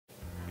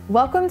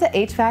Welcome to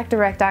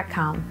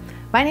HVACDirect.com.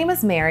 My name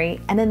is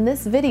Mary, and in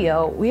this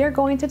video, we are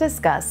going to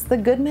discuss the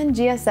Goodman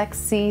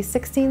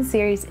GSXC16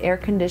 series air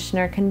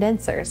conditioner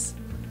condensers.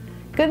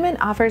 Goodman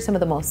offers some of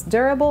the most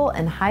durable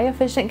and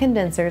high-efficient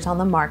condensers on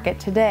the market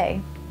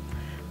today.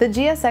 The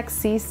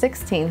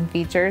GSXC16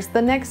 features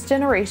the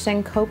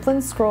next-generation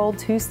Copeland Scroll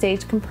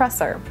 2-stage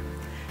compressor.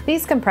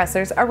 These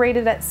compressors are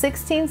rated at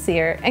 16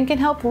 SEER and can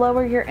help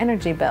lower your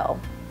energy bill.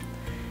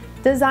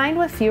 Designed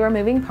with fewer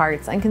moving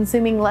parts and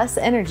consuming less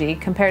energy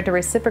compared to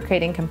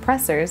reciprocating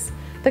compressors,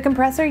 the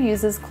compressor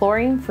uses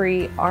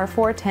chlorine-free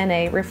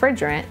R410A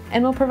refrigerant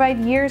and will provide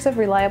years of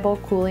reliable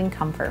cooling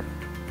comfort.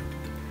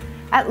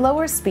 At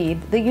lower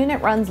speed, the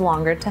unit runs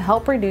longer to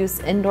help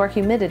reduce indoor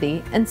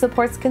humidity and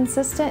supports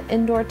consistent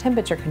indoor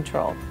temperature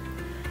control.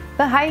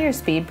 The higher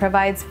speed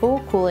provides full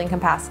cooling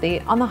capacity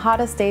on the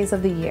hottest days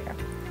of the year.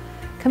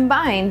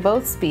 Combined,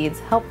 both speeds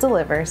help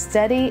deliver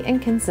steady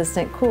and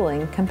consistent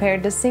cooling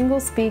compared to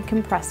single-speed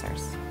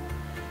compressors.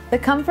 The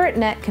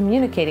ComfortNet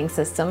communicating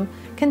system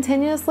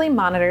continuously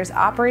monitors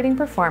operating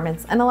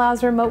performance and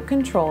allows remote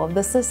control of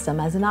the system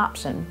as an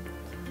option.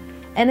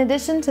 In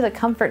addition to the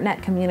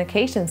ComfortNet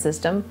communication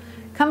system,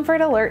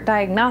 Comfort Alert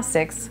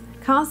Diagnostics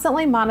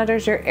constantly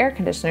monitors your air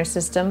conditioner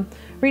system,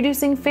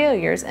 reducing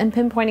failures and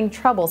pinpointing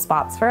trouble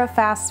spots for a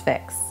fast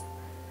fix.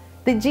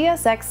 The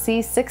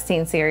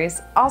GSXC16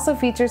 series also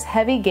features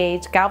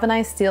heavy-gauge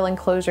galvanized steel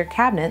enclosure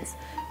cabinets,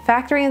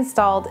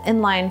 factory-installed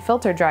inline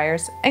filter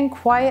dryers, and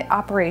quiet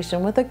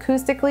operation with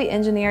acoustically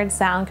engineered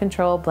sound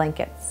control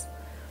blankets.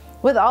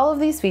 With all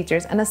of these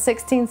features and a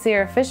 16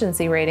 SEER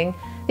efficiency rating,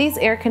 these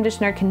air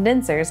conditioner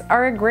condensers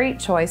are a great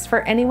choice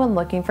for anyone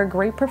looking for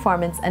great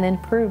performance and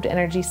improved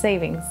energy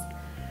savings.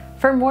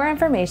 For more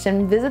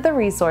information, visit the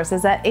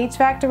resources at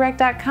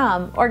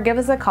HVACDirect.com or give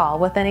us a call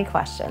with any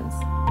questions.